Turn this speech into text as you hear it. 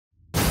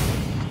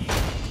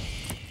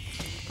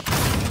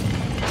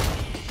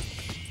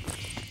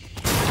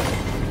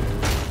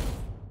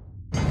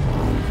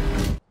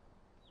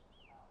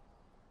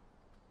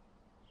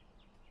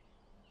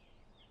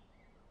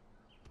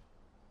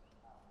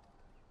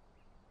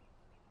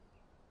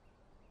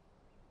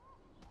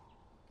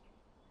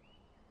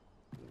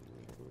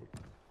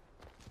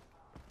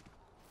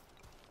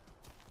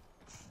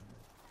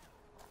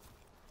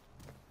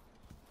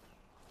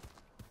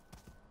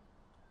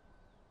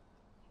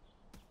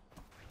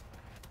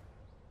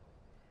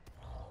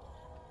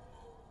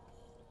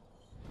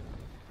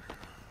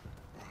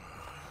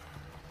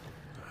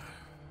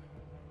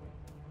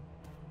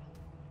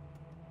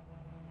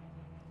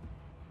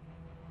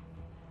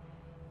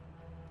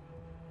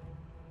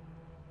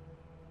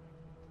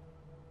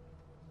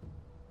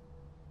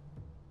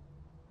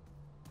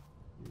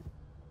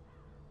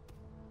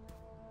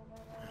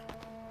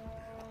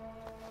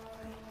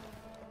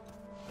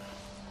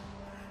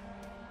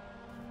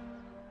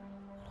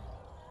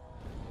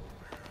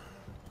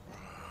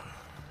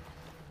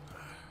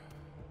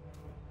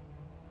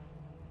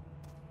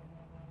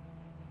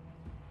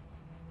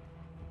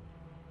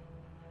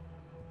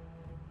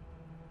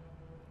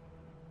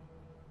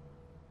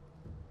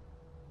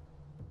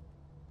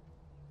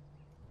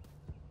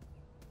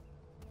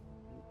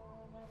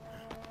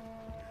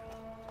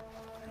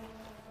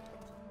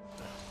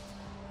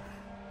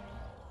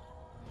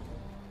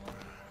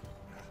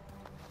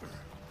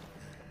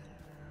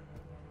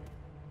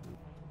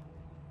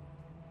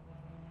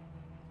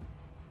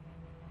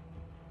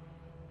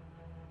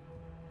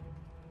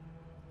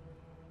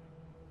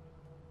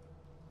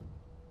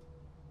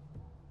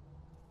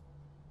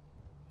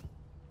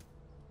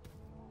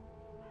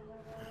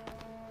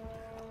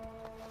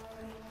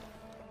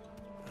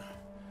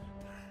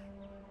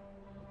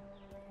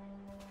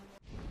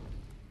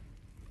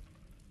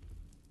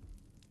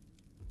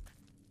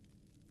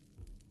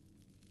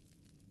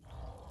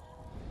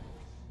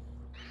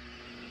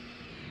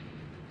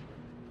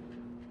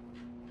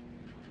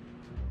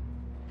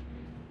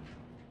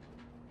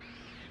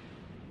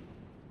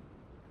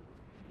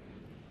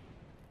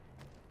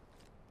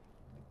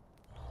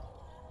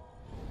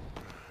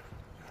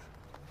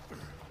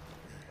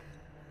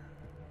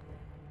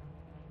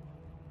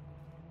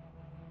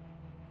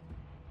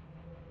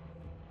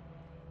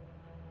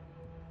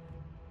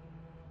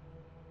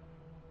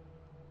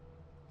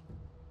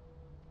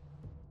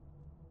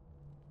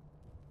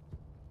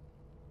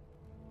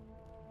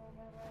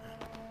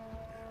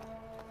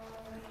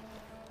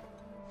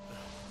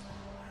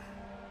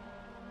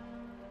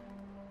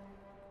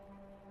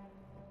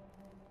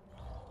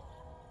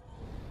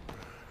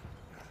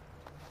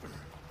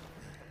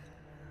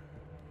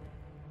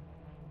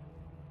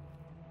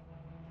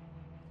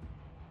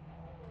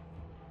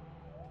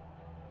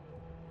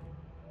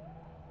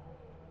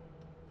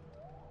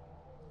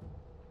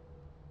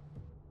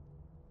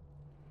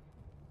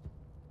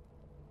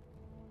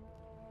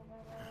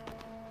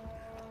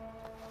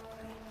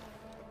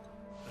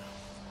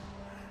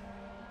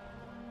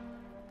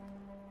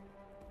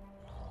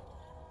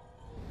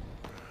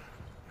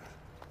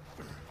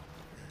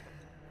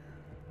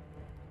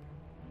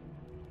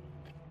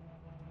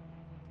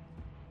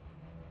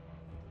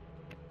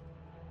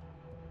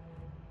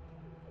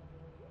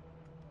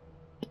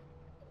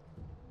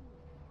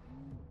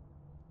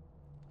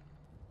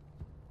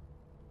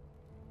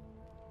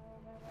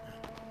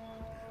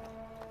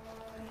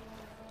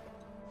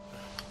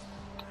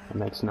That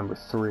makes number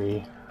 3.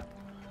 Let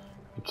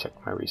me check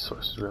my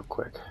resources real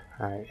quick.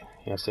 Alright,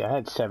 yeah, see, I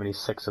had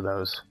 76 of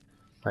those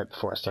right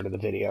before I started the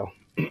video.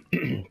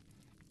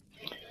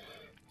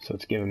 So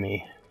it's giving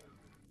me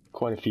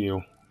quite a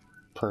few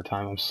per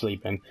time I'm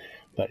sleeping,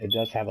 but it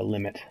does have a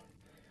limit,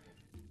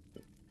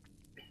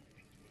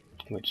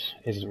 which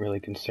isn't really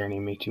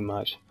concerning me too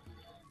much.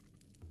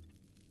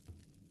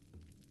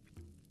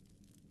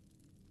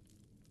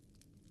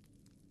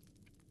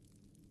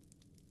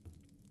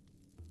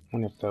 I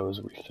wonder if those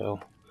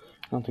refill.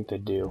 I don't think they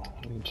do.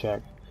 Let me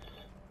check.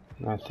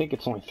 And I think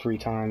it's only 3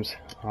 times.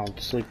 I'll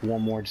sleep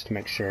one more just to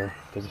make sure,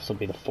 because this will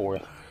be the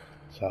 4th.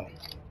 So,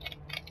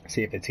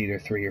 see if it's either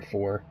 3 or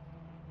 4.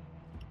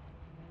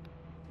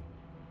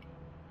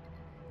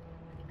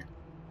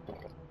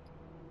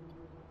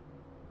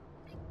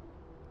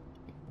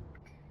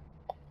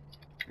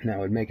 Now, it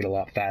would make it a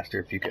lot faster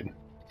if you could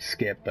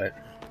skip, but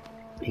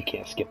you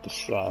can't skip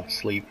the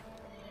sleep.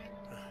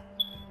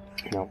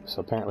 Nope,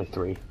 so apparently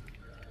 3.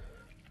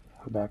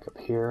 Back up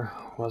here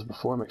was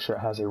before, make sure it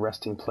has a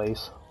resting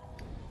place.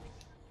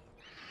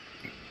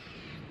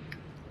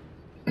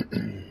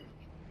 And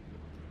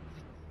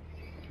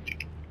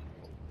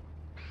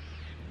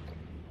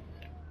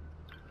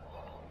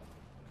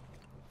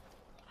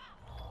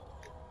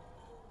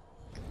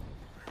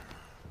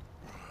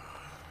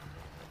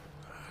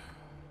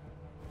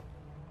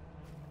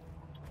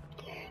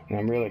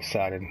I'm really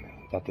excited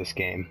about this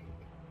game.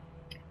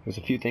 There's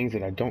a few things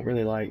that I don't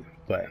really like,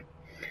 but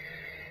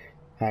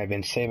I've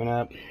been saving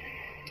up.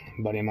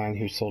 A buddy of mine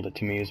who sold it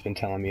to me has been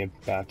telling me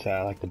about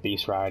like the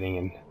beast riding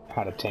and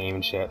how to tame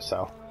and shit.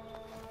 So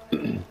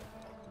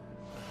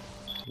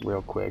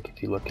real quick,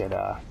 if you look at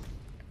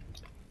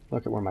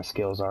where my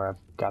skills are,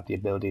 I've got the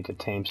ability to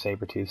tame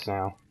saber-tooths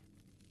now,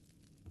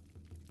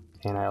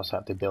 and I also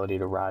have the ability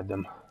to ride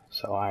them.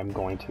 So I'm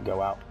going to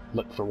go out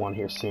look for one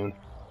here soon.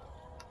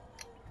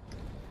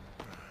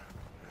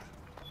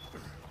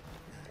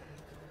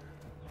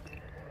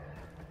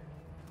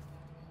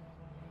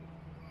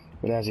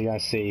 But as you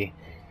guys see,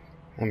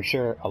 I'm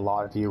sure a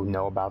lot of you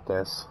know about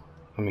this.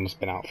 I mean, it's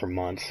been out for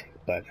months,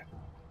 but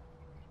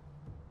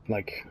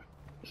like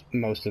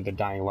most of the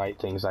Dying Light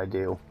things I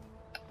do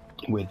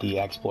with the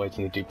exploits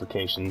and the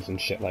duplications and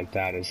shit like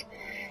that is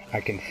I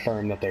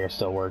confirm that they are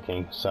still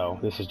working. So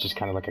this is just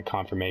kind of like a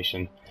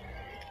confirmation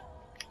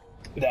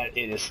that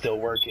it is still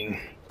working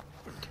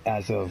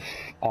as of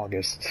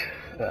August,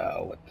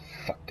 what the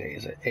fuck day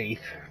is it?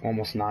 8th,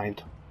 almost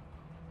 9th.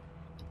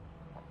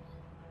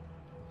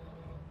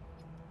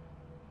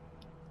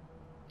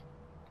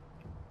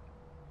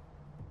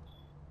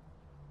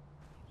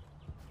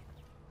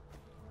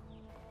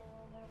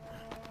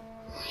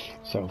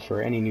 So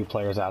for any new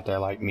players out there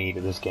like me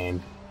to this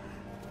game,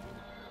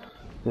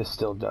 this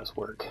still does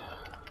work.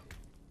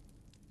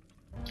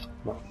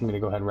 Well, I'm going to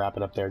go ahead and wrap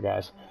it up there,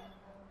 guys.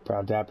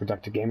 Proud Dad,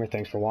 Productive Gamer,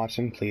 thanks for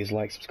watching. Please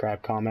like,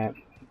 subscribe, comment,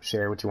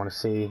 share what you want to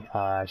see.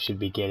 I should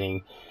be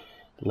getting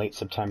late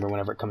September,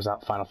 whenever it comes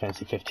out, Final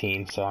Fantasy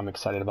 15, so I'm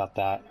excited about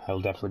that. I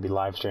will definitely be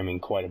live streaming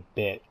quite a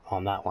bit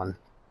on that one.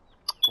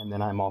 And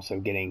then I'm also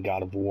getting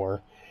God of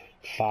War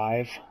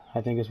 5,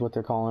 I think is what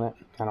they're calling it.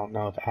 I don't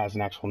know if it has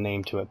an actual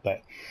name to it,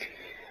 but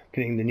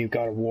getting the new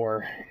God of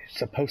War. It's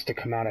supposed to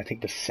come out, I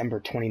think,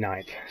 December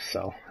 29th,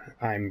 so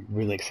I'm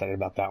really excited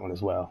about that one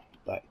as well.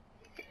 But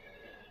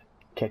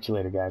catch you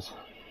later, guys.